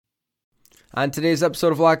On today's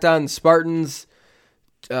episode of Locked On Spartans,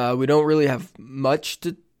 we don't really have much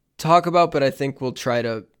to talk about, but I think we'll try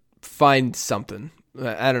to find something.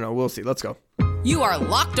 I don't know. We'll see. Let's go. You are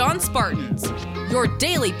Locked On Spartans, your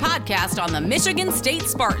daily podcast on the Michigan State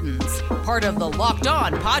Spartans, part of the Locked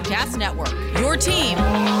On Podcast Network, your team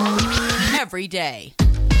every day.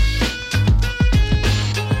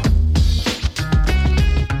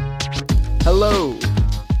 Hello.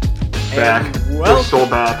 Back. We're so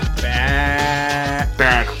back.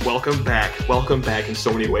 Back. Welcome back in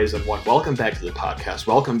so many ways in one. Welcome back to the podcast.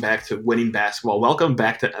 Welcome back to winning basketball. Welcome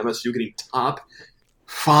back to MSU getting top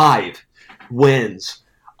 5 wins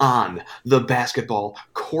on the basketball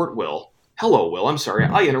court, Will. Hello, Will. I'm sorry.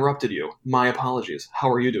 I interrupted you. My apologies. How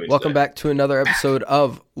are you doing Welcome today? back to another episode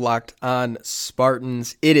of Locked On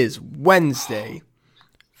Spartans. It is Wednesday,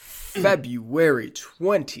 February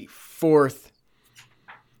 24th.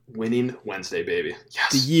 Winning Wednesday, baby.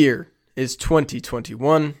 Yes. The year is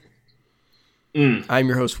 2021. I'm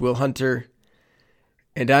your host, Will Hunter,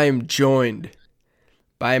 and I am joined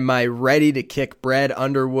by my ready-to-kick Brad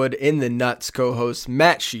Underwood in the nuts co-host,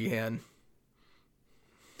 Matt Sheehan.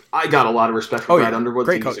 I got a lot of respect for Brad Underwood.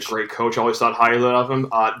 Great He's a great coach. Always thought highly of him.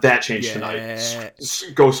 That changed tonight.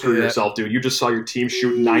 Go screw yourself, dude. You just saw your team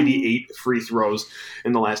shoot 98 free throws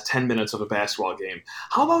in the last 10 minutes of a basketball game.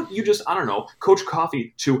 How about you just, coach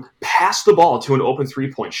Coffee to pass the ball to an open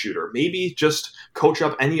three-point shooter? Maybe just coach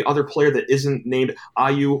up any other player that isn't named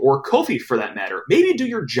IU or Kofi for that matter. Maybe do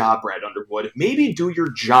your job, Brad Underwood. Maybe do your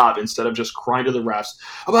job instead of just crying to the refs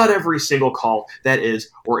about every single call that is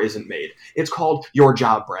or isn't made. It's called your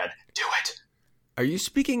job, Brad. Do it. Are you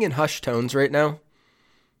speaking in hushed tones right now?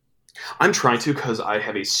 I'm trying to because I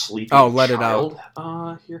have a sleeping child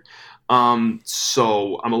here.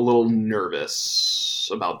 So I'm a little nervous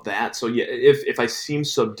about that. So yeah, if I seem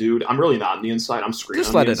subdued, I'm really not on the inside. I'm screaming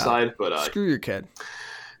just on the inside. Out. But screw your kid.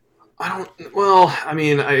 I don't. Well, I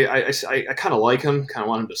mean, I kind of like him. Kind of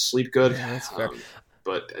want him to sleep good. Yeah, that's fair.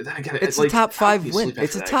 But then again, it's a top 5 win.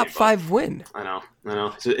 It's a top 5 win. I know.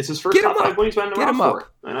 It's his first top 5 win he's been in the round for.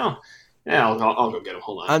 I know. Yeah, I'll go get him.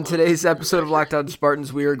 Hold on. On today's episode of Locked On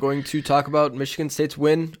Spartans, we are going to talk about Michigan State's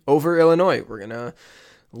win over Illinois. We're going to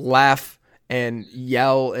laugh and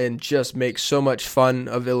yell and just make so much fun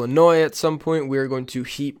of Illinois at some point. We are going to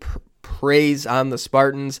heap praise on the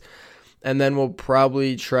Spartans. And then we'll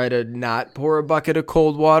probably try to not pour a bucket of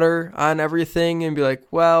cold water on everything and be like,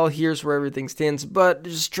 well, here's where everything stands. But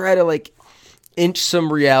just try to inch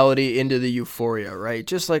some reality into the euphoria, right?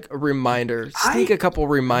 Just like a reminder, sneak a couple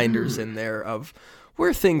reminders in there of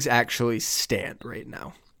where things actually stand right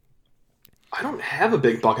now. I don't have a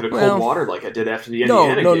big bucket of cold water like I did after the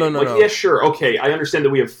Indiana game. No. Yeah, sure. Okay, I understand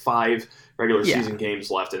that we have 5 regular season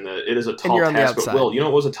games left, and it is a tall task. But, Will, you know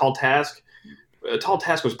what was a tall task? A tall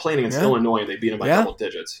task was playing against Illinois, and they beat them by double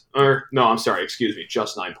digits. No, I'm sorry. Excuse me.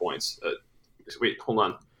 Just 9 points. Wait, hold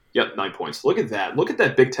on. Yep, 9 points. Look at that. Look at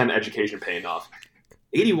that Big Ten education paying off.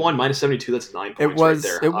 81 minus 72, that's 9 points right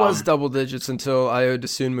there. It was double digits until Ayo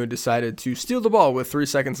Dosunmu decided to steal the ball with 3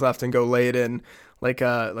 seconds left and go lay it in like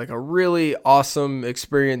a really awesome,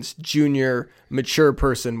 experienced, junior, mature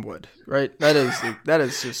person would, right? That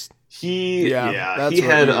is just... He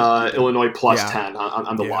had Illinois plus 10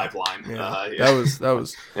 on the live line. That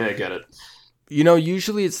was. Yeah, I get it.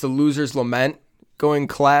 Usually it's the loser's lament going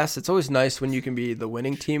class. It's always nice when you can be the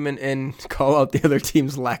winning team and call out the other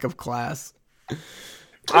team's lack of class.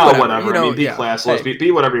 Whatever. Be classless. Hey,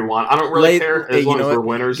 be whatever you want. I don't really care as long as we're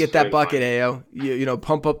winners. Get that bucket, Ayo. You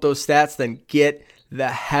pump up those stats, then get the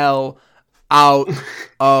hell out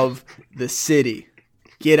of the city.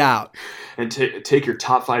 Get out. And take your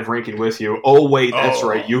top 5 ranking with you. Oh, wait, that's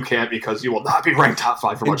right. You can't because you will not be ranked top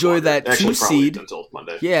 5 for much Enjoy longer. that Actually, 2 seed until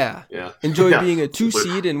Monday. Yeah. Enjoy being a 2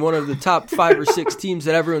 seed in one of the top 5 or 6 teams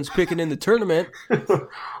that everyone's picking in the tournament.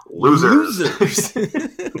 Losers.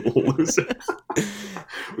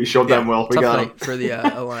 We showed them well. We got them. For the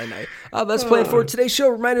Illini. That's planned for today's show.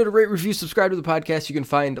 Reminder to rate, review, subscribe to the podcast. You can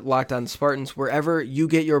find Locked On Spartans wherever you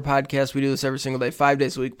get your podcast. We do this every single day, 5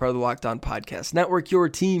 days a week, part of the Locked On Podcast Network. Your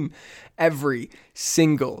team every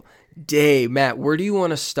single day. Matt, where do you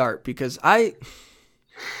want to start? Because you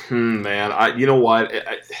know what?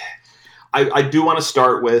 I do want to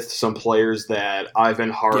start with some players that I've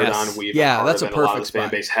been hard on. We've been hard that's on, a perfect lot of the fan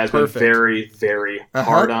spot. base has been very, very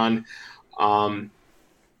hard on.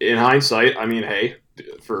 In hindsight, I mean, hey,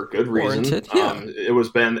 for good reason. It was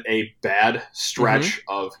been a bad stretch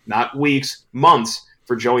of not weeks, months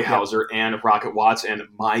for Joey Hauser and Rocket Watts. And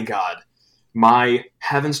my God, my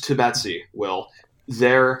heavens to Betsy, Will,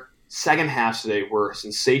 their second halves today were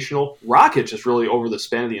sensational. Rocket just really over the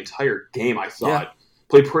span of the entire game, I thought,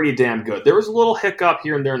 played pretty damn good. There was a little hiccup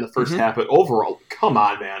here and there in the first half, but overall, come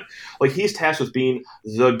on, man. Like, he's tasked with being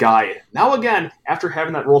the guy. Now, again, after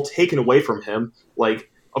having that role taken away from him,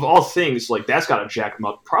 like, of all things, like, that's got to jack him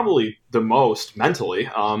up probably the most mentally.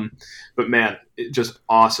 But, man, just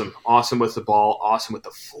awesome. Awesome with the ball, awesome with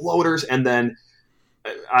the floaters. And then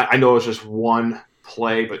I know it was just one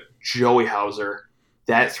play, but Joey Hauser,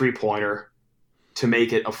 that three-pointer to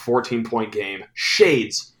make it a 14-point game.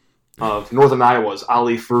 Shades of Northern Iowa's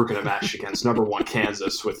Ali Faroukhinemesh against number 1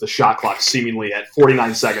 Kansas with the shot clock seemingly at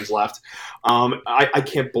 49 seconds left. I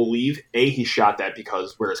can't believe, A, he shot that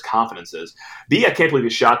because where his confidence is. B, I can't believe he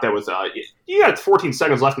shot that with you got 14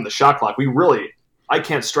 seconds left in the shot clock. I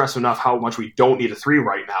can't stress enough how much we don't need a three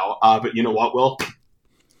right now. But you know what, Will?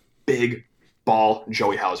 Big ball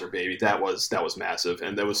Joey Hauser, baby. That was massive,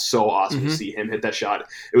 and that was so awesome to see him hit that shot.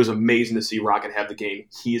 It was amazing to see Rocket have the game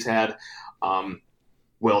he's had.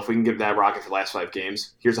 Will, if we can give that Rocket for the last 5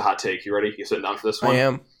 games, here's a hot take. You ready? You sitting down for this one? I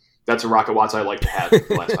am. That's a Rocket Watts I like to have for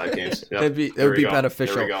the last 5 games. Yep. It would be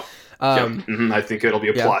beneficial. There we go. I think it'll be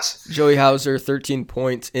a plus. Joey Hauser, 13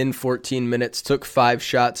 points in 14 minutes, took 5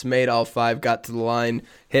 shots, made all 5, got to the line,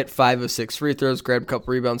 hit 5 of 6 free throws, grabbed a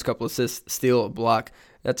couple rebounds, couple assists, steal, a block.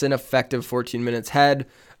 That's an effective 14 minutes. Had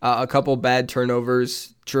a couple bad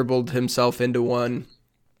turnovers, dribbled himself into one.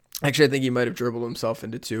 Actually, I think he might have dribbled himself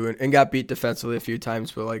into 2 and got beat defensively a few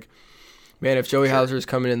times. But, like, man, if Joey Hauser is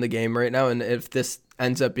coming in the game right now, and if this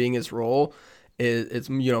ends up being his role, it's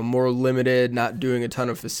more limited, not doing a ton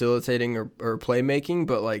of facilitating or playmaking,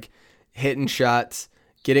 but, like, hitting shots,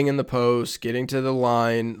 getting in the post, getting to the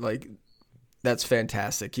line, like, that's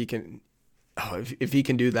fantastic. He can, if he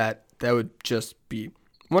can do that, that would just be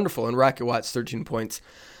wonderful. And Rocket Watts, 13 points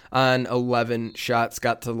on 11 shots,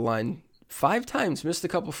 got to the line 5 times, missed a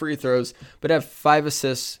couple free throws, but have 5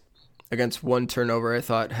 assists against 1 turnover. I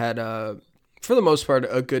thought had, for the most part,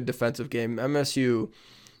 a good defensive game. MSU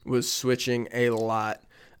was switching a lot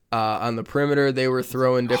on the perimeter. They were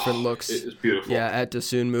throwing different looks. It was beautiful. Yeah, at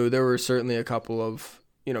Dosunmu. There were certainly a couple of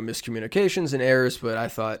miscommunications and errors, but I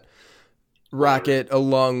thought Rocket,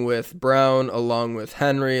 along with Brown, along with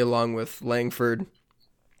Henry, along with Langford,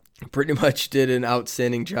 pretty much did an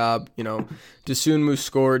outstanding job. Dosunmu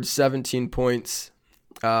scored 17 points,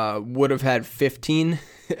 would have had 15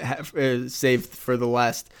 saved for the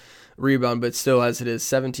last rebound, but still, as it is,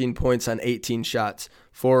 17 points on 18 shots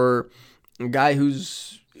for a guy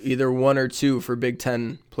who's either 1 or 2 for Big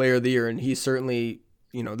Ten Player of the Year, and he certainly,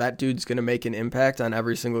 that dude's going to make an impact on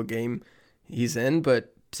every single game he's in,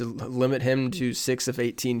 but to limit him to 6 of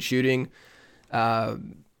 18 shooting,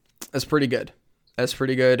 that's pretty good. That's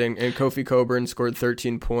pretty good. And Kofi Cockburn scored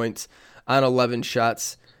 13 points on 11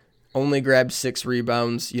 shots, only grabbed 6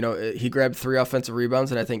 rebounds. He grabbed 3 offensive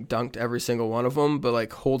rebounds and I think dunked every single one of them, but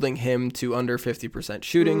like holding him to under 50%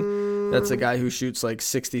 shooting. That's a guy who shoots like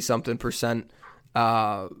 60-something%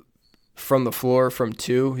 from the floor from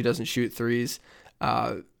 2. He doesn't shoot threes.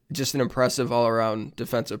 Just an impressive all-around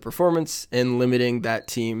defensive performance in limiting that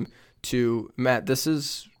team to, Matt, this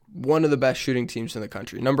is one of the best shooting teams in the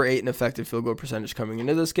country. Number 8 in effective field goal percentage coming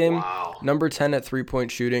into this game. Wow. Number 10 at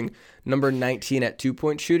 3-point shooting. Number 19 at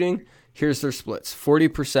 2-point shooting. Here's their splits.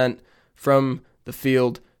 40% from the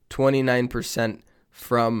field, 29%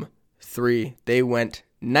 from 3. They went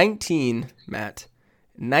 19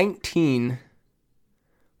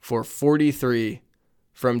 for 43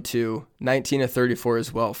 from 2, 19 of 34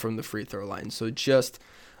 as well from the free throw line. So just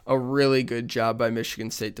a really good job by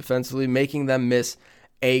Michigan State defensively, making them miss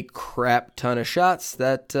a crap ton of shots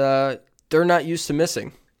that they're not used to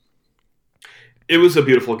missing. It was a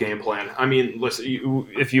beautiful game plan. I mean, listen,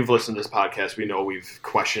 if you've listened to this podcast, we know we've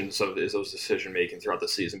questioned some of those decision-making throughout the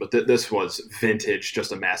season, but this was vintage,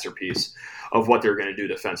 just a masterpiece of what they're going to do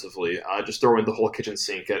defensively. Just throwing the whole kitchen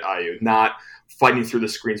sink at IU, not fighting through the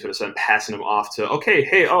screens, but instead passing them off to, okay,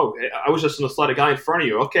 hey, I was just going to slide a guy in front of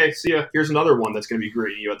you. Okay, see ya. Here's another one that's going to be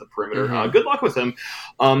greeting you at the perimeter. Good luck with him.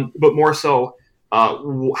 But more so,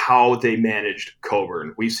 how they managed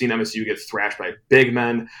Cockburn. We've seen MSU get thrashed by big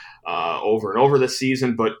men over and over this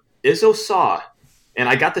season, but Izzo saw, and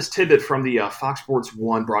I got this tidbit from the Fox Sports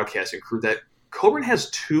 1 broadcasting crew, that Cockburn has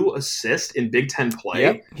 2 assists in Big Ten play.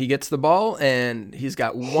 Yep, he gets the ball, and he's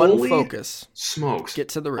got one focus. Smokes. Get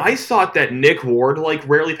to the rim. I thought that Nick Ward,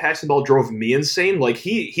 rarely passing the ball drove me insane. Like,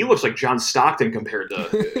 he looks like John Stockton compared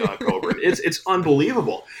to Cockburn. It's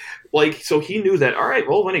unbelievable. So he knew that, all right,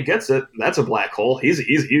 well, when he gets it, that's a black hole. He's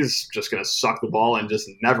just going to suck the ball and just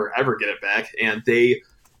never, ever get it back. And they,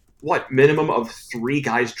 minimum of 3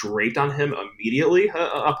 guys draped on him immediately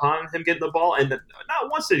upon him getting the ball. And not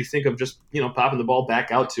once did he think of just, popping the ball back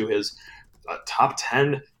out to his a top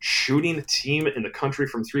 10 shooting team in the country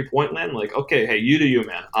from 3-point land. Like, okay, hey, you do you,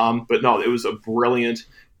 man. But no, it was a brilliant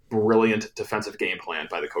defensive game plan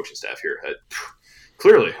by the coaching staff here.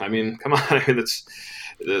 Clearly, I mean, come on, I mean, that's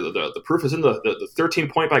the proof is in the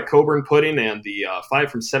 13-point by Coburn pudding and the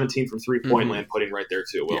 5 from 17 from 3-point land pudding right there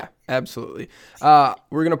too. Will. Yeah, absolutely. We're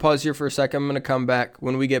going to pause here for a second. I'm going to come back.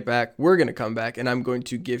 When we get back, we're going to come back, and I'm going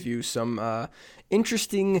to give you some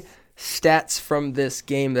interesting stats from this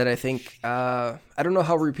game that I think, I don't know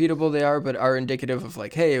how repeatable they are, but are indicative of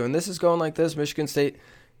like, hey, when this is going like this, Michigan State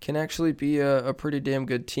can actually be a pretty damn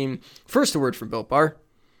good team. First, a word from Built Bar.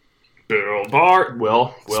 Built Bar.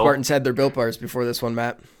 Will. Spartans had their Built Bars before this one,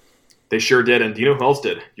 Matt. They sure did, and do you know who else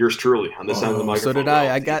did? Yours truly on this end of the microphone. So did I.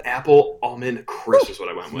 Will. I got apple almond crisp is what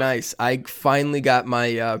I went with. Nice. I finally got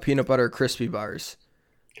my peanut butter crispy bars.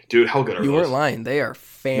 Dude, how good are those? You weren't lying. They are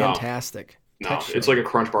fantastic. No, it's like a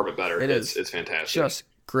Crunch Bar but better. It's fantastic. Just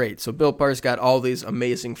great. So Built Bar's got all these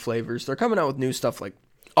amazing flavors. They're coming out with new stuff like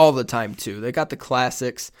all the time too. They got the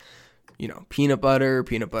classics. Peanut butter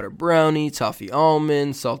brownie, toffee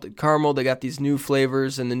almond, salted caramel. They got these new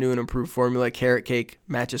flavors and the new and improved formula, carrot cake.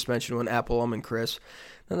 Matt just mentioned one, apple almond crisp.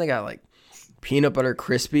 Then they got like peanut butter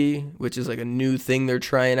crispy, which is like a new thing they're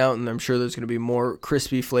trying out, and I'm sure there's going to be more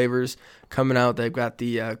crispy flavors coming out. They've got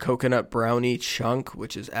the coconut brownie chunk,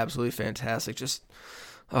 which is absolutely fantastic. Just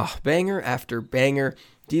banger after banger.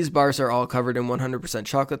 These bars are all covered in 100%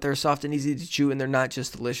 chocolate. They're soft and easy to chew, and they're not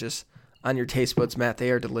just delicious on your taste buds, Matt.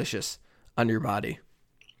 They are delicious on your body.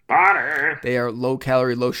 They are low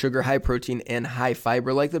calorie, low sugar, high protein, and high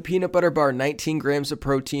fiber. Like the peanut butter bar, 19 grams of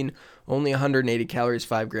protein, only 180 calories,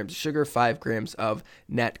 5 grams of sugar, 5 grams of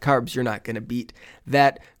net carbs. You're not going to beat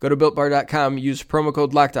that. Go to BuiltBar.com, use promo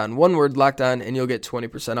code LOCKEDON, one word LOCKEDON, and you'll get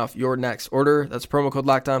 20% off your next order. That's promo code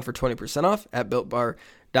LOCKEDON for 20% off at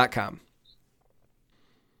BuiltBar.com.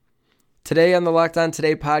 Today on the Locked On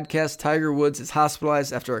Today podcast, Tiger Woods is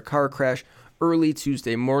hospitalized after a car crash early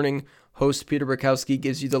Tuesday morning. Host Peter Bukowski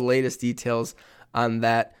gives you the latest details on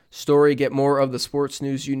that story. Get more of the sports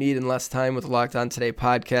news you need in less time with the Locked On Today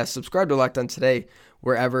podcast. Subscribe to Locked On Today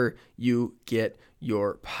wherever you get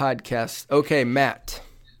your podcasts. Okay, Matt.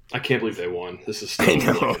 I can't believe they won. This is still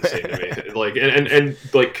really insane to me. Like and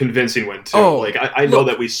like convincing win too. I know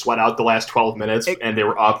that we sweat out the last 12 minutes and they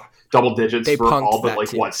were up double digits for all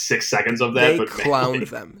but 6 seconds of that. They clowned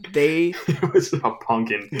them. It was a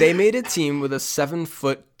punkin'. They made a team with a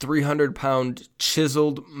 7-foot, 300-pound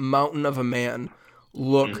chiseled mountain of a man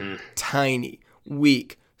look tiny,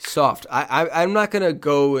 weak, soft. I'm not gonna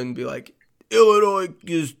go and be like Illinois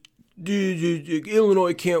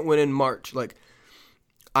can't win in March. Like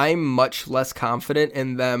I'm much less confident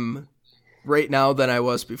in them right now than I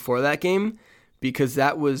was before that game because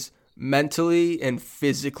that was mentally and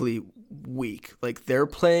physically weak. Like they're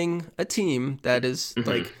playing a team that is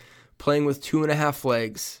like playing with 2.5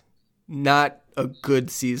 legs, not a good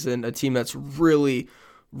season, a team that's really,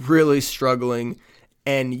 really struggling,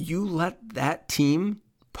 and you let that team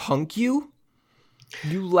punk you?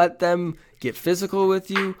 You let them get physical with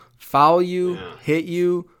you, foul you, hit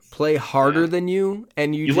you, play harder than you,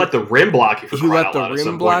 and you let the rim block you for crying out loud at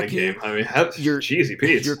some point in the game. I mean, that's cheesy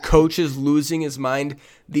Pete. Your coach is losing his mind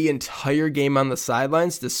the entire game on the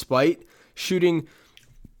sidelines, despite shooting,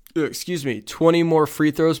 20 more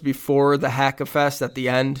free throws before the Hackafest at the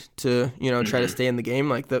end to, try to stay in the game.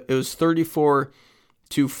 Like it was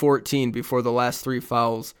 34-14 before the last 3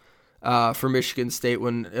 fouls for Michigan State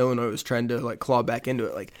when Illinois was trying to like claw back into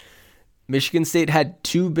it. Like Michigan State had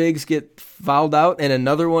 2 bigs get fouled out and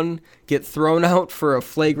another one get thrown out for a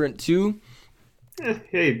flagrant 2.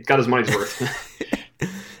 He got his money's worth.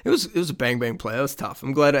 It was a bang play. That was tough.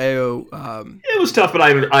 I'm glad Ayo. It was tough, but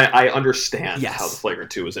I understand how the flagrant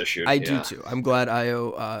 2 was issued. I do too. I'm glad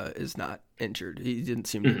Ayo is not injured. He didn't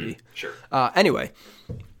seem to be. Sure. Anyway,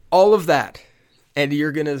 all of that, and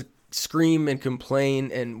you're gonna scream and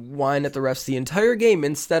complain and whine at the refs the entire game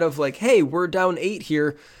instead of like, hey, we're down 8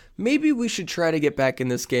 here. Maybe we should try to get back in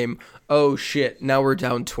this game. Oh shit, now we're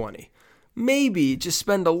down 20. Maybe just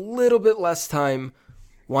spend a little bit less time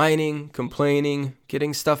whining, complaining,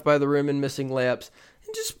 getting stuffed by the rim and missing layups,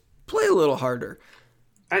 and just play a little harder.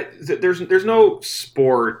 There's no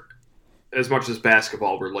sport as much as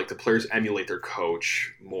basketball where like the players emulate their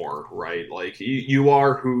coach more, right? Like you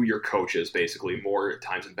are who your coach is basically more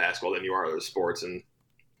times in basketball than you are other sports. And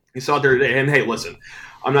you saw it there today. And hey, listen,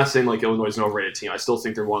 I'm not saying like Illinois is an overrated team. I still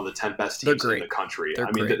think they're one of the 10 best teams in the country.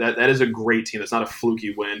 I mean, that is a great team. That's not a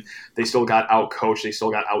fluky win. They still got out-coached. They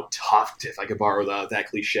still got out-toughed, if I could borrow that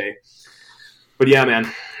cliche. But yeah,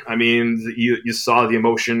 man, I mean, you saw the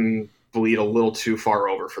emotion bleed a little too far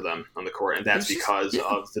over for them on the court, and that's because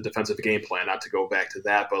of the defensive game plan. Not to go back to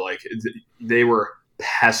that, but like they were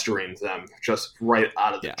pestering them just right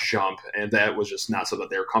out of the jump, and that was just not something that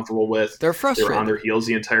they were comfortable with. They're frustrated. They were on their heels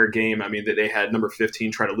the entire game. I mean, they had number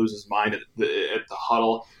 15 try to lose his mind at the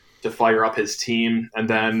huddle to fire up his team, and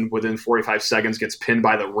then within 45 seconds gets pinned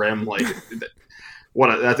by the rim. Like,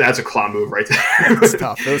 that's a clown move right there. That's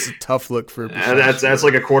tough. That was a tough look for. That's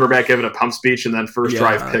like a quarterback giving a pump speech and then first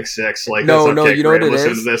drive pick six. Like, no, you know what it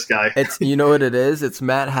listen is. To this guy. You know what it is. It's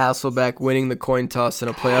Matt Hasselbeck winning the coin toss in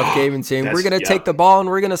a playoff game and saying we're going to take the ball and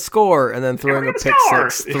we're going to score, and then throwing a pick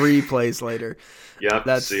six 3 plays later. Yep,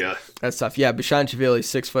 that's tough. Yeah, Bashan Chavili,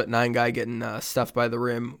 6'9" guy getting stuffed by the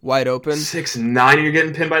rim, wide open. 6'9", and you're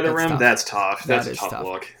getting pinned by the rim. Tough. That's tough. That's a tough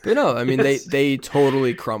look. But no, I mean they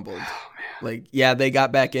totally crumbled. Like, yeah, they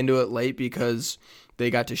got back into it late because they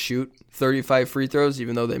got to shoot 35 free throws,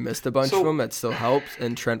 even though they missed a bunch of them. That still helps.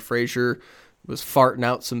 And Trent Frazier was farting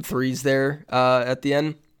out some threes there at the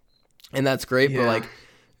end, and that's great. Yeah. But like,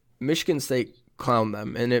 Michigan State clowned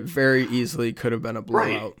them, and it very easily could have been a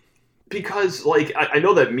blowout. Right. Because, like, I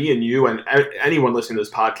know that me and you and anyone listening to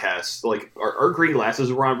this podcast, like, our green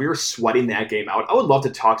glasses were on. We were sweating that game out. I would love to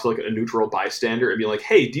talk to, like, a neutral bystander and be like,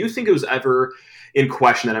 hey, do you think it was ever in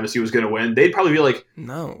question that MSU was going to win? They'd probably be like,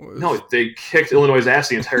 no, they kicked Illinois' ass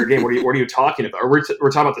the entire game. What are you talking about? We're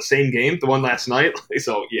talking about the same game, the one last night?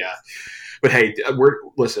 So, yeah. But, hey,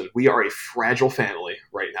 listen, we are a fragile family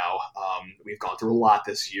right now. We've gone through a lot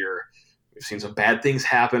this year. We've seen some bad things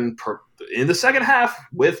happen in the second half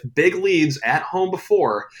with big leads at home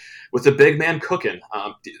before, with the big man cooking.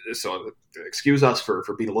 So excuse us for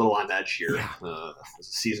being a little on edge here as the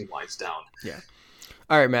season winds down. Yeah.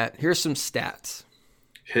 All right, Matt, here's some stats.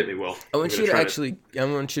 Hit me, Will. I want you to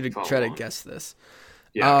try to guess this.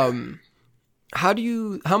 Yeah. How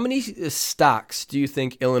many stocks do you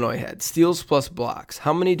think Illinois had? Steals plus blocks.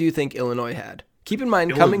 How many do you think Illinois had? Keep in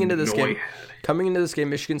mind, coming into this game,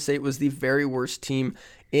 Michigan State was the very worst team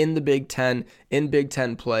in the Big Ten, in Big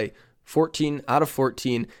Ten play, 14 out of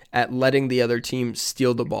 14 at letting the other team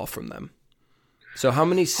steal the ball from them. So how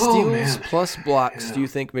many steals plus blocks do you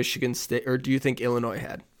think Michigan State, or do you think Illinois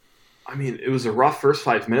had? I mean, it was a rough first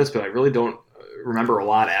 5 minutes, but I really don't remember a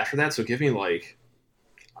lot after that. So give me like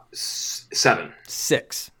 7.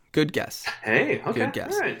 6. Good guess. Hey, okay. Good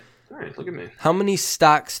guess. All right, look at me. How many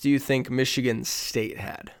stocks do you think Michigan State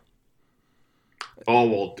had? Oh,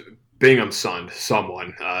 well, Bingham sunned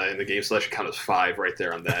someone in the game, so that should count as 5 right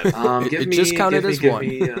there on that. Just counted as 1.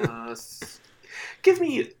 Give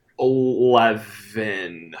me 11.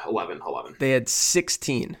 They had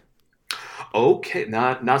 16. Okay,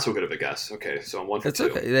 not so good of a guess. Okay, so I'm 1 for 2.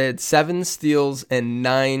 Okay. They had 7 steals and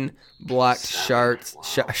 9 blocked sharts.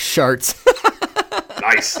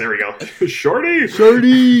 Nice, there we go.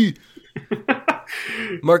 Shorty!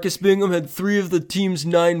 Marcus Bingham had 3 of the team's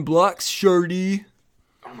 9 blocks, Shorty.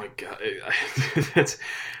 Oh my god.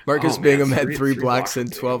 Marcus Bingham had 3 blocks in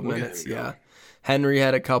 12 minutes. Yeah. Henry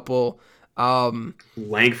had a couple.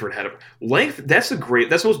 Langford had that's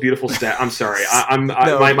the most beautiful stat. I'm sorry.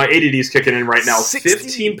 My ADD is kicking in right now.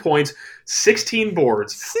 15 points, 16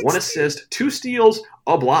 boards, 1 assist, 2 steals,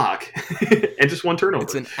 a block, and just 1 turnover.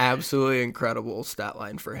 It's an absolutely incredible stat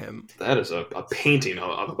line for him. That is a painting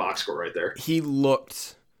of a box score right there. He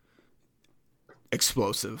looked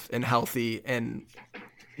explosive and healthy, and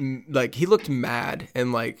like he looked mad,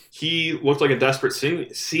 and like he looked like a desperate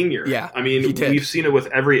senior. Yeah, I mean, we've seen it with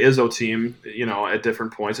every Izzo team, at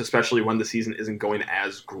different points, especially when the season isn't going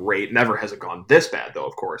as great. Never has it gone this bad, though,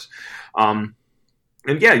 of course.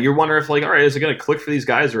 And yeah, you're wondering if, like, all right, is it going to click for these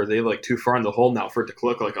guys, or are they like too far in the hole now for it to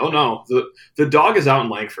click? Like, oh no, the dog is out in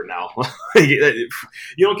Langford now. You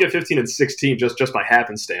don't get 15 and 16 just by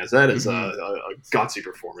happenstance. That is a gutsy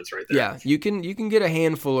performance right there. Yeah, you can get a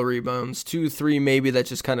handful of rebounds, 2, 3 maybe that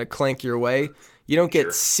just kind of clank your way. You don't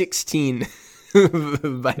get 16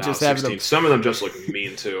 by just having them. Some of them just look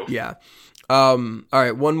mean too. Yeah. All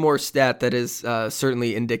right, one more stat that is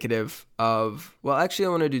certainly indicative of. Well, actually, I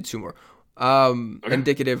want to do 2 more.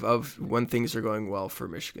 Indicative of when things are going well for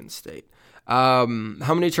Michigan State. How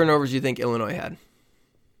many turnovers do you think Illinois had?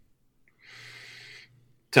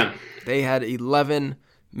 10. They had 11.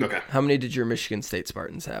 Okay. How many did your Michigan State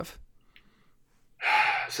Spartans have?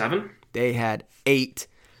 7. They had 8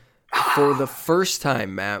 for the first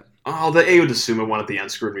time, Matt. Oh, the A would assume it one at the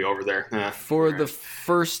end screwed me over there. For the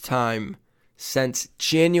first time since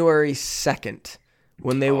January 2nd,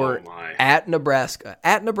 when they were at Nebraska.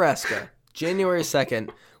 January 2nd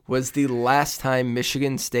was the last time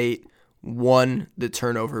Michigan State won the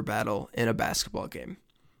turnover battle in a basketball game.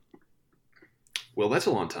 Well, that's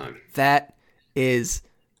a long time. That is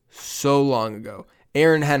so long ago.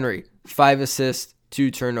 Aaron Henry, 5 assists,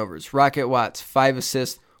 2 turnovers. Rocket Watts, 5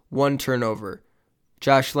 assists, 1 turnover.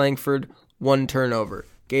 Josh Langford, 1 turnover.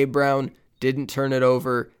 Gabe Brown didn't turn it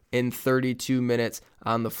over in 32 minutes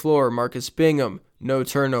on the floor. Marcus Bingham, no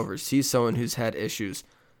turnovers. He's someone who's had issues.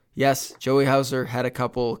 Yes, Joey Hauser had a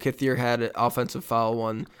couple. Kithier had an offensive foul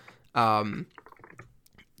one.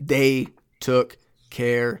 They took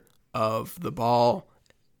care of the ball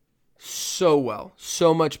so well,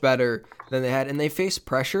 so much better than they had. And they faced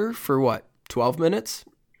pressure for 12 minutes?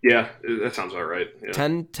 Yeah, that sounds about right. Yeah.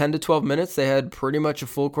 10 to 12 minutes, they had pretty much a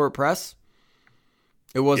full court press.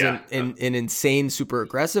 It wasn't an insane, super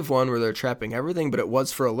aggressive one where they're trapping everything, but it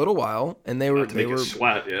was for a little while, and they were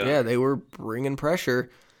sweat. Yeah, they were bringing pressure,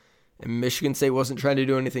 and Michigan State wasn't trying to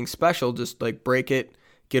do anything special, just like break it,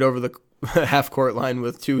 get over the half court line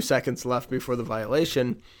with 2 seconds left before the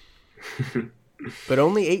violation. But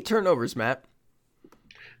only 8 turnovers, Matt.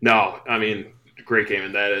 No, I mean, great game,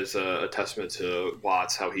 and that is a testament to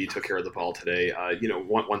Watts, how he took care of the ball today.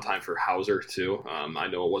 One time for Hauser too. I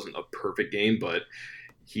know it wasn't a perfect game, but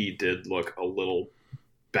he did look a little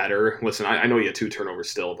better. Listen, I know he had 2 turnovers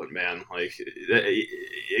still, but man, like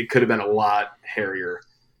it could have been a lot hairier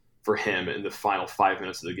for him in the final 5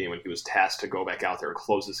 minutes of the game when he was tasked to go back out there and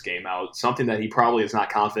close this game out. Something that he probably is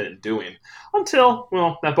not confident in doing until,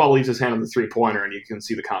 that ball leaves his hand on the 3-pointer and you can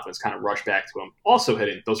see the confidence kind of rush back to him. Also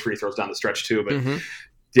hitting those free throws down the stretch too. But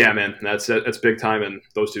yeah, man, that's big time. And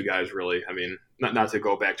those 2 guys really, I mean, not to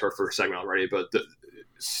go back to our first segment already, but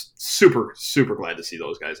super, super glad to see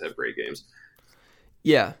those guys have great games.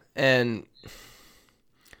 Yeah. And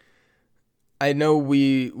I know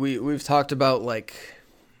we've talked about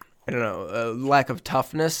I don't know, a lack of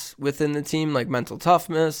toughness within the team, like mental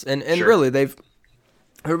toughness. And Sure. Really, there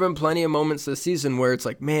have been plenty of moments this season where it's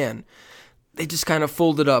like, man, they just kind of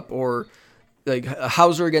folded up. Or like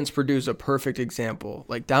Hauser against Purdue is a perfect example.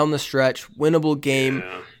 Like down the stretch, winnable game,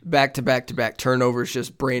 back-to-back-to-back turnovers,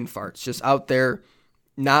 just brain farts. Just out there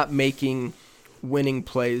not making winning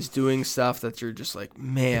plays, doing stuff that you're just like,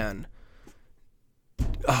 man,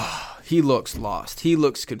 he looks lost. He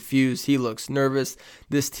looks confused. He looks nervous.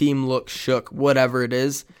 This team looks shook, whatever it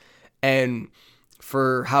is. And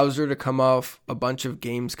for Hauser to come off a bunch of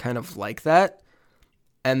games kind of like that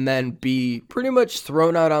and then be pretty much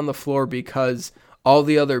thrown out on the floor because all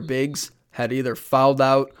the other bigs had either fouled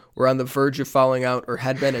out, were on the verge of fouling out, or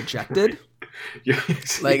had been ejected. Yes.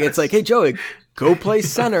 It's like, hey, Joey, go play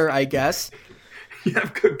center, I guess. Yeah,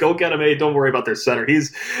 go get him. Hey, don't worry about their center.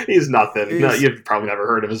 He's nothing. No, you've probably never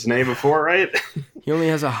heard of his name before, right? He only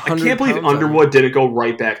has 100. I can't believe Underwood didn't go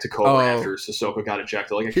right back to Cobra after Sissoko got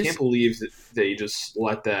ejected. I can't believe that they just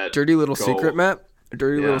let that dirty little go. secret, Matt. A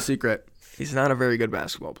dirty little secret. He's not a very good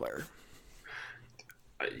basketball player.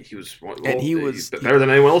 He was better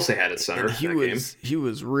than anyone else they had at center. He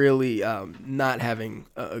was really not having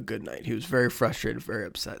a good night. He was very frustrated, very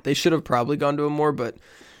upset. They should have probably gone to him more, but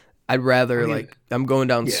I'd rather I'm going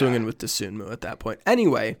down swinging with Dosunmu at that point.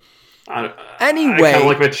 Anyway. Yeah, I mean,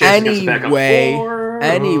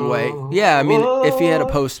 if he had a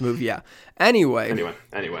post move, yeah. Anyway,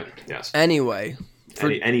 yes.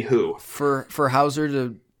 For Hauser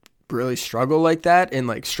to really struggle like that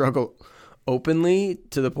and struggle openly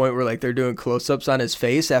to the point where they're doing close-ups on his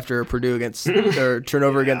face after a Purdue against or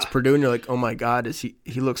turnover against Purdue, and you're like, oh my God,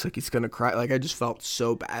 he looks like he's gonna cry. I just felt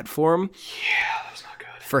so bad for him. Yeah, that was not good.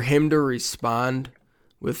 For him to respond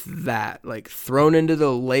with that, thrown into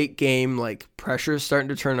the late game, pressure's starting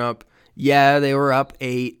to turn up. Yeah, they were up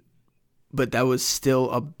 8, but that was still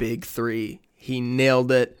a big 3. He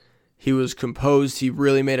nailed it. He was composed. He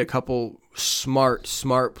really made a couple smart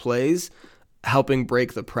plays, helping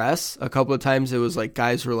break the press. A couple of times it was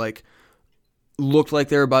guys were looked like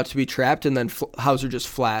they were about to be trapped, and then Hauser just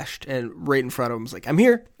flashed and right in front of him was I'm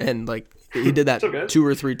here, and he did that okay. 2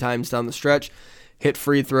 or 3 times down the stretch. Hit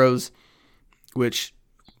free throws, which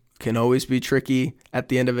can always be tricky at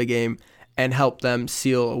the end of a game, and help them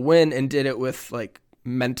seal a win, and did it with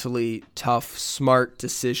mentally tough, smart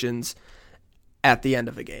decisions at the end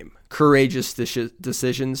of a game. Courageous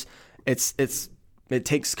decisions. It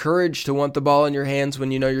takes courage to want the ball in your hands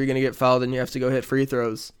when you know you're going to get fouled and you have to go hit free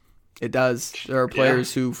throws. It does. There are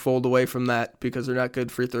players who fold away from that because they're not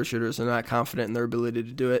good free throw shooters. They're not confident in their ability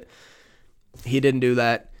to do it. He didn't do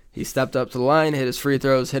that. He stepped up to the line, hit his free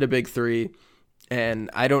throws, hit a big 3. And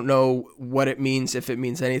I don't know what it means, if it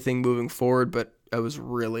means anything moving forward, but I was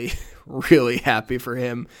really, really happy for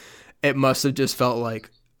him. It must have just felt like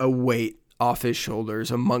a weight off his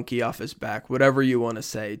shoulders, a monkey off his back, whatever you want to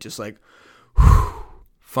say. Just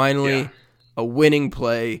finally, a winning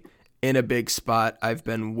play in a big spot. I've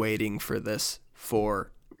been waiting for this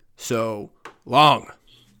for so long.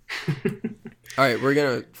 All right, we're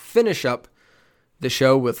going to finish up the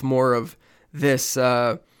show with more of this.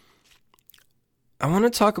 I want to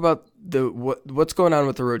talk about what's going on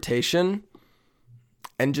with the rotation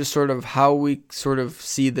and just sort of how we sort of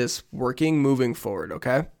see this working moving forward,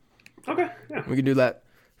 okay? Okay, yeah. We can do that.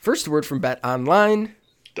 First word from BetOnline.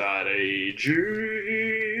 .ag.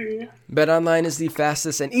 BetOnline is the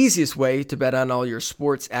fastest and easiest way to bet on all your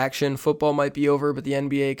sports action. Football might be over, but the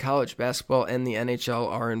NBA, college basketball, and the NHL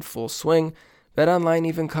are in full swing. BetOnline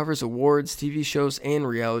even covers awards, TV shows, and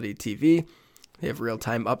reality TV. They have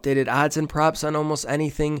real-time updated odds and props on almost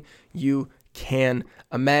anything you can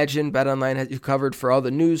imagine. BetOnline has you covered for all the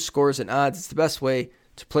news, scores, and odds. It's the best way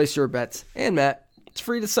to place your bets. And Matt, it's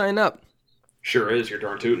free to sign up. Sure is. You're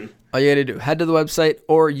darn tootin'. All you got to do, head to the website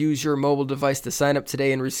or use your mobile device to sign up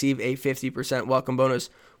today and receive a 50% welcome bonus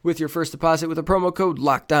with your first deposit with a promo code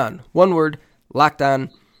LOCKEDON. One word,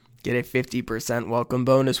 LOCKEDON. Get a 50% welcome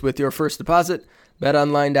bonus with your first deposit.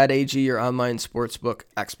 BetOnline.ag, your online sportsbook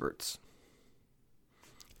experts.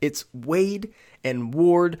 It's Wade and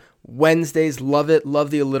Ward Wednesdays. Love it.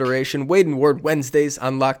 Love the alliteration. Wade and Ward Wednesdays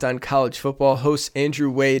on Locked On College Football. Hosts Andrew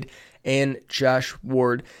Wade and Josh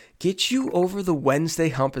Ward get you over the Wednesday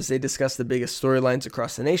hump as they discuss the biggest storylines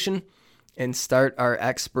across the nation and start our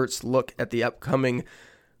experts look at the upcoming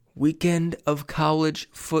weekend of college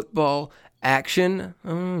football action.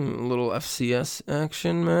 A little FCS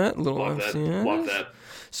action, Matt. A little Love FCS. That. Love that.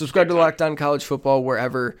 Subscribe to Locked On College Football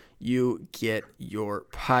wherever you get your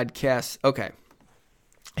podcasts. Okay,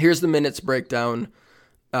 here's the minutes breakdown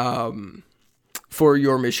for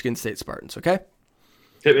your Michigan State Spartans, okay?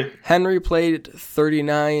 Hit me. Henry played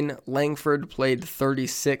 39, Langford played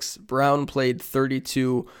 36, Brown played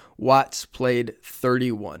 32, Watts played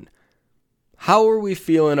 31. How are we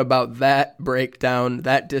feeling about that breakdown,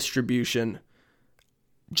 that distribution,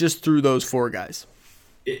 just through those four guys?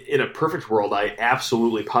 In a perfect world, I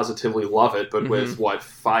absolutely positively love it, but with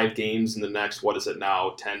 5 games in the next, what is it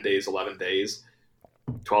now, 10 days, 11 days,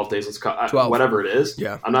 12 days, let's cut 12. Whatever it is.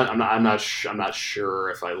 Yeah. I'm not sure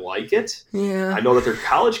if I like it. Yeah. I know that they're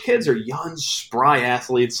college kids or young, spry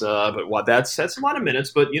athletes, but that's a lot of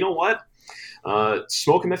minutes. But you know what?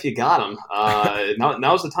 Smoke them if you got them.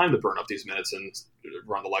 Now's the time to burn up these minutes and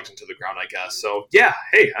run the legs into the ground, I guess. So yeah,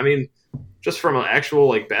 hey, I mean, just from an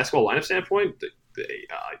actual basketball lineup standpoint,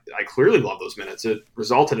 I clearly love those minutes. It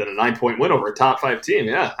resulted in a 9-point win over a top 5 team.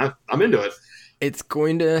 Yeah, I'm into it. It's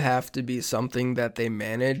going to have to be something that they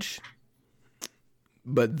manage,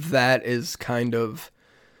 but that is kind of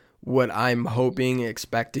what I'm hoping,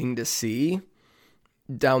 expecting to see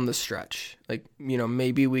down the stretch.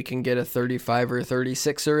 Maybe we can get a 35 or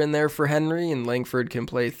 36er in there for Henry, and Langford can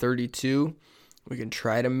play 32. We can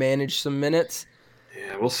try to manage some minutes.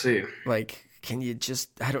 Yeah, we'll see. Can you just,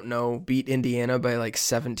 I don't know, beat Indiana by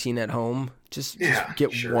 17 at home? Just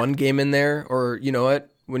get sure. one game in there, or you know what?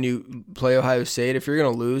 When you play Ohio State, if you're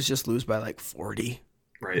going to lose, just lose by 40.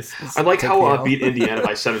 Right. I like how beat Indiana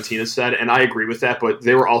by 17 is said, and I agree with that, but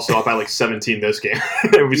they were also up by 17 this game.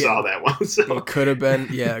 We saw that one. So. It could have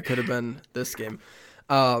been this game.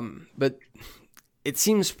 But it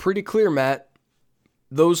seems pretty clear, Matt,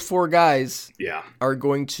 those four guys are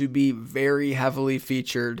going to be very heavily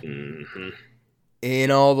featured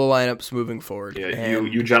in all the lineups moving forward. Yeah,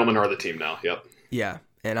 and you gentlemen are the team now. Yep. Yeah.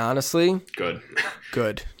 And honestly, good.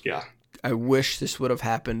 Yeah. I wish this would have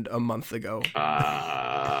happened a month ago.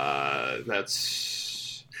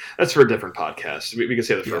 That's for a different podcast. We can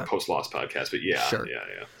say that for a post-loss podcast, but yeah. Sure. Yeah.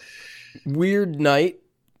 Weird night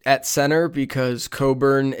at center because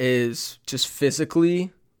Coburn is just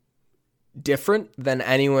physically different than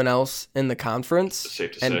anyone else in the conference.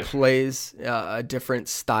 Safe to and say. Plays a different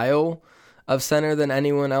style of center than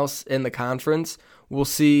anyone else in the conference. We'll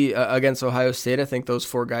see against Ohio State. I think those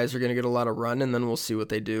four guys are going to get a lot of run, and then we'll see what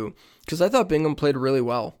they do. Because I thought Bingham played really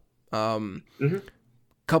well.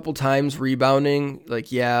 Couple times rebounding,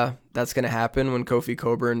 that's going to happen when Kofi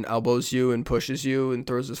Coburn elbows you and pushes you and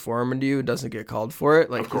throws his forearm into you and doesn't get called for it.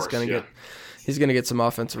 Of course, he's going to get some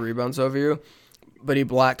offensive rebounds over you. But he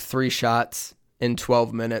blocked 3 shots in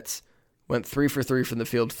 12 minutes, went 3 for 3 from the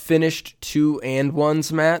field, finished 2 and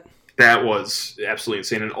 1s, Matt. That was absolutely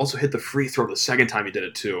insane, and also hit the free throw the second time he did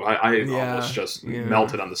it too. I almost just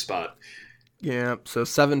melted on the spot. Yeah, so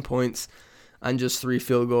 7 points on just 3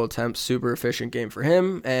 field goal attempts. Super efficient game for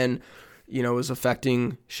him, and was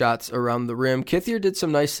affecting shots around the rim. Kithier did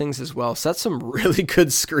some nice things as well. Set some really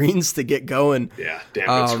good screens to get going. Yeah, damn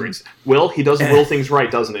good screens. He does the little things right,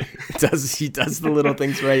 doesn't he? He does the little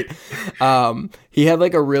things right. He had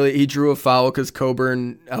he drew a foul because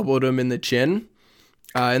Coburn elbowed him in the chin.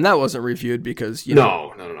 And that wasn't reviewed because,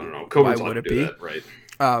 No. Coburn's why would it do be? That, right.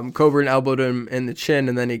 Coburn elbowed him in the chin,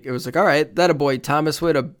 and then it was like, all right, that a boy, Thomas,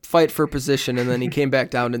 way to fight for position, and then he came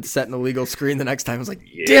back down and set an illegal screen the next time. I was like,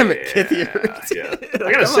 damn it, Kithier. Yeah.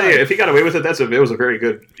 I gotta say, if he got away with it, it was a very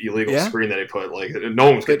good illegal screen that he put. Like, no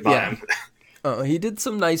one was getting by him. He did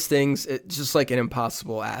some nice things. It's just like an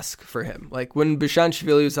impossible ask for him. Like when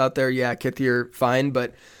Bishanishvili was out there, Kithier, fine,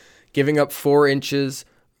 but giving up 4 inches,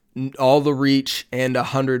 all the reach, and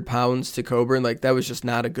 100 pounds to Coburn, like that was just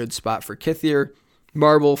not a good spot for Kithier.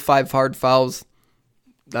 Marble, 5 hard fouls.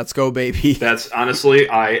 Let's go, baby. That's honestly,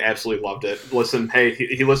 I absolutely loved it. Listen, hey,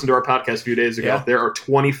 he listened to our podcast a few days ago. Yeah. There are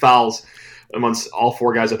 20 fouls amongst all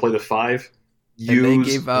 4 guys that played the 5.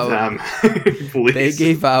 Use them, please. They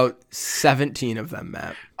gave out 17 of them,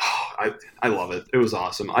 Matt. Oh, I love it. It was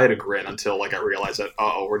awesome. I had a grin until I realized that,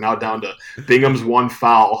 we're now down to Bingham's 1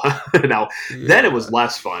 foul. Then it was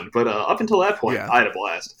less fun. But up until that point, I had a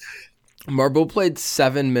blast. Marble played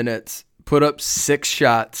 7 minutes, put up 6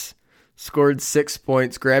 shots, scored 6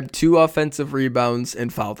 points, grabbed 2 offensive rebounds,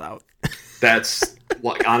 and fouled out. That's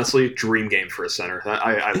honestly dream game for a center.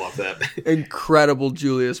 I love that. Incredible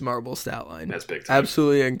Julius Marble stat line. That's big time.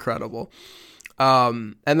 Absolutely incredible.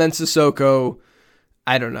 And then Sissoko,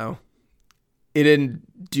 I don't know. It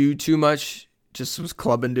didn't do too much. Just was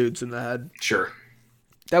clubbing dudes in the head. Sure.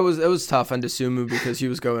 It was tough on Dosunmu because he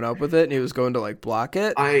was going up with it and he was going to block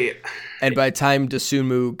it. And by the time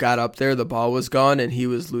Dosunmu got up there, the ball was gone and he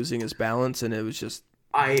was losing his balance, and it was just.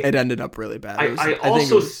 It ended up really bad. I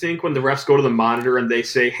also think when the refs go to the monitor and they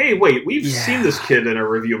say, hey, wait, we've seen this kid in a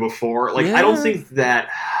review before. I don't think that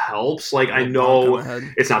helps. I know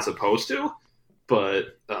it's not supposed to,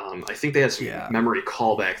 but I think they had some memory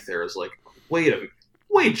callback there. It's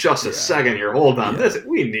wait just a second here. Hold on.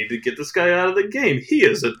 We need to get this guy out of the game. He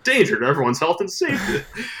is a danger to everyone's health and safety.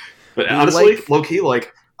 But honestly, low-key, I loved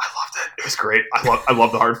it. It was great. I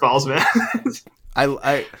love the hard fouls, man.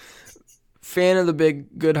 I fan of the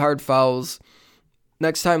good hard fouls.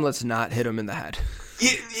 Next time, let's not hit him in the head.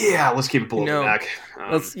 Yeah, let's keep it below the neck.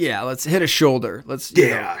 Let's hit a shoulder. Let's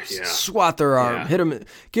swat their arm, hit him,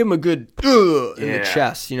 give him a good in the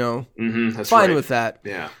chest. That's fine right. with that.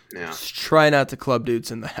 Yeah. Just try not to club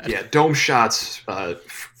dudes in the head. Yeah, dome shots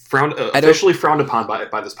officially frowned upon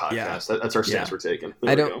by this podcast. Yeah. That's our stance we're taking.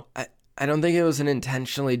 I don't think it was an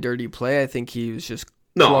intentionally dirty play. I think he was just.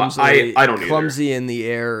 I don't clumsy in the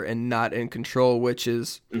air and not in control, which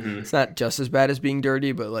is it's not just as bad as being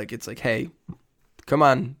dirty, but it's hey, come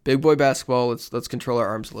on, big boy basketball, let's control our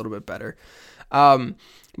arms a little bit better.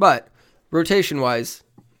 But rotation wise,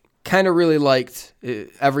 kind of really liked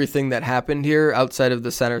everything that happened here outside of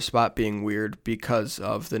the center spot being weird because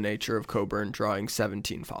of the nature of Coburn drawing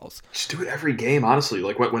 17 fouls. Just do it every game, honestly.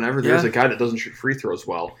 Whenever there's a guy that doesn't shoot free throws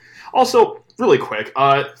well. Also, really quick,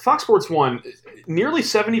 Fox Sports 1, nearly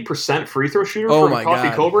 70% free throw shooter for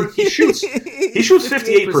Coffee Coburn. He shoots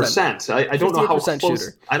 58%. I don't know how close.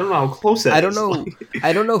 Shooter. I don't know how close that is.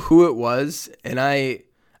 I don't know who it was, and I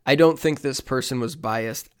don't think this person was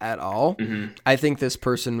biased at all. Mm-hmm. I think this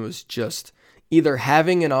person was just either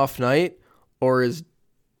having an off night or is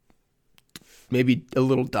maybe a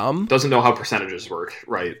little dumb. Doesn't know how percentages work,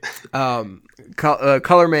 right?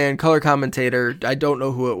 Color man, color commentator, I don't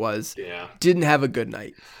know who it was. Yeah. Didn't have a good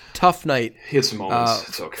night. Tough night. He had some moments.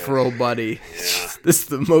 It's okay. For old buddy. Yeah. This is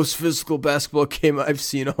the most physical basketball game I've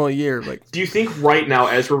seen all year. Do you think right now,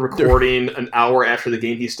 as we're recording an hour after the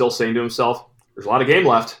game, he's still saying to himself, there's a lot of game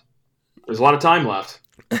left. There's a lot of time left.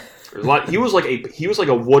 There's a lot. He was like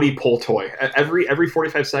a Woody pull toy. Every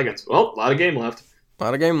 45 seconds. Well, a lot of game left.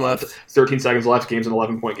 13 seconds left. Game's an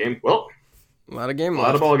 11-point game. Well, a lot of game left. A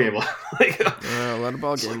lot of ball game left. A lot of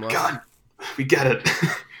ball game left. God, we get it.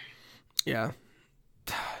 Yeah.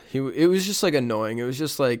 It was just annoying. It was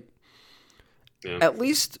just at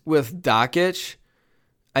least with Dokic,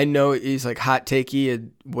 I know he's hot takey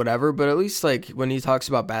and whatever, but at least when he talks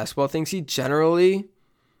about basketball things, he generally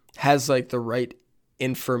has the right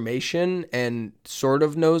information and sort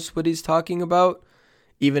of knows what he's talking about,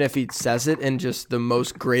 even if he says it in just the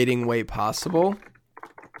most grating way possible.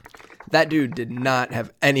 That dude did not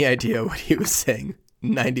have any idea what he was saying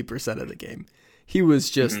 90% of the game. He was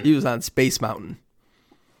just, he was on Space Mountain.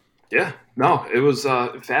 Yeah, no, it was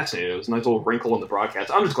fascinating. It was a nice little wrinkle in the broadcast.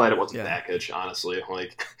 I'm just glad it wasn't Dakic, honestly.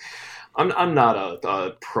 I'm not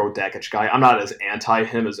a pro Dakic guy. I'm not as anti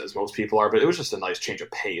him as most people are, but it was just a nice change of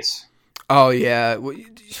pace. Oh yeah,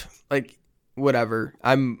 whatever.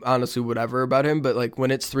 I'm honestly whatever about him, but when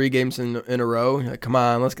it's 3 games in a row, come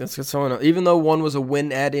on, let's get someone else. Even though one was a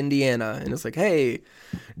win at Indiana, and it's hey,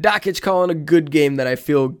 Dakic calling a good game that I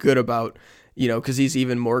feel good about. because he's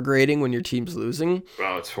even more grating when your team's losing.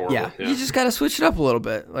 Oh, it's horrible. Yeah, you just got to switch it up a little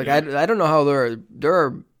bit. Like, I don't know how there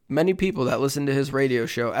are many people that listen to his radio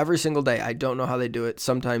show every single day. I don't know how they do it.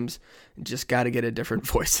 Sometimes you just got to get a different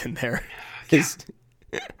voice in there.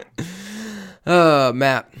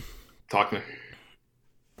 Matt. Talk to me.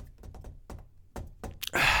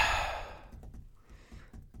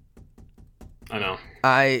 I know.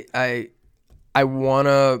 I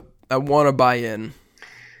wanna buy in.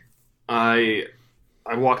 I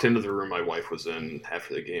walked into the room my wife was in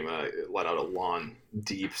after the game, and I let out a long,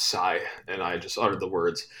 deep sigh, and I just uttered the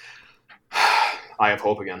words, "I have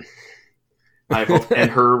hope again. I have hope." And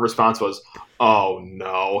her response was, "Oh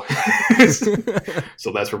no."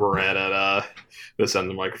 So that's where we're at this end of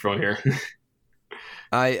the microphone here.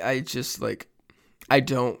 I just I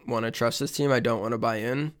don't want to trust this team. I don't want to buy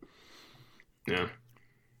in. Yeah.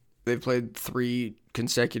 They've played 3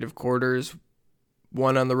 consecutive quarters,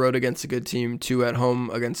 1 on the road against a good team, 2 at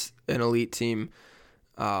home against an elite team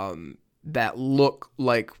that look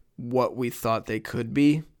like what we thought they could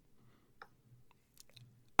be.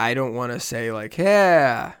 I don't want to say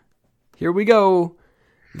yeah, here we go.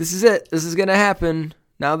 This is it. This is going to happen.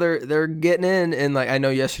 Now they're getting in, and I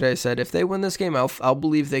know yesterday I said if they win this game, I'll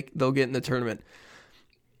believe they'll get in the tournament.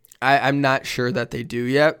 I'm not sure that they do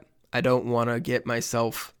yet. I don't want to get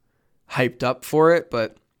myself hyped up for it,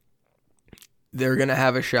 but they're going to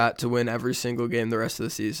have a shot to win every single game the rest of the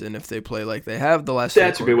season if they play like they have the last.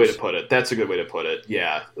 That's a good way to put it.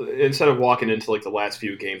 Yeah. Instead of walking into the last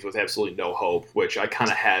few games with absolutely no hope, which I kind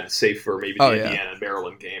of had, save for maybe the Indiana and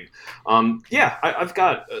Maryland game. I've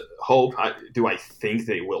got hope. Do I think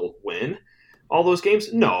they will win all those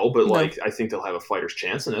games? No, but I think they'll have a fighter's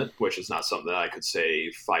chance in it, which is not something that I could say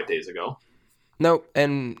 5 days ago. No,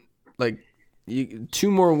 and 2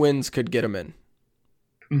 more wins could get them in.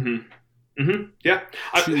 Mm-hmm. Mm-hmm. Yeah.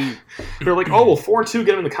 They're 4-2,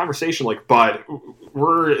 get them in the conversation. But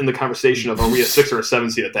we're in the conversation of, are we a 6 or a 7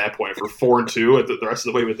 seed at that point? If we're 4-2 at the rest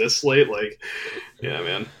of the way with this slate, yeah,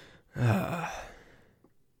 man. That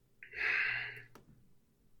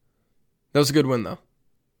was a good win, though.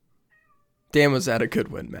 Damn, was that a good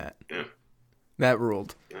win, Matt? Yeah. That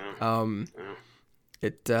ruled. Yeah.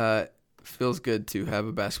 It feels good to have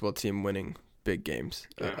a basketball team winning big games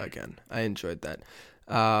again. I enjoyed that.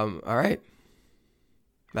 All right.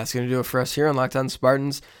 That's going to do it for us here on Locked On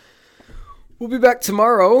Spartans. We'll be back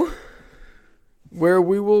tomorrow where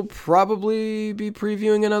we will probably be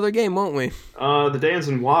previewing another game, won't we? The day ends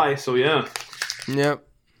in Y, so yeah. Yep.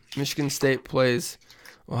 Michigan State plays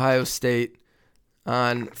Ohio State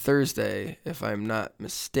on Thursday, if I'm not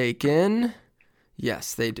mistaken.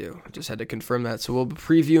 Yes, they do. I just had to confirm that. So we'll be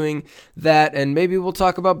previewing that, and maybe we'll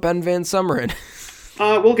talk about Ben Van Sumeren.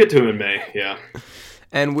 We'll get to him in May, yeah.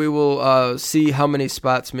 And we will see how many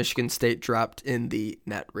spots Michigan State dropped in the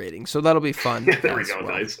net rating. So that'll be fun. There we go,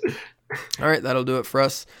 nice. All right, that'll do it for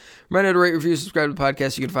us. Remember to rate, review, subscribe to the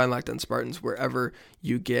podcast. You can find Locked On Spartans wherever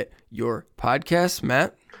you get your podcasts.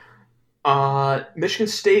 Matt? Michigan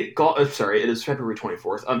State golf. It is February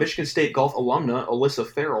 24th. Michigan State golf alumna Alyssa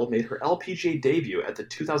Farrell made her LPGA debut at the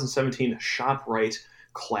 2017 ShopRite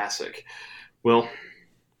Classic. Well,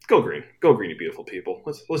 go green, you beautiful people.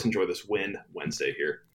 Let's enjoy this win Wednesday here.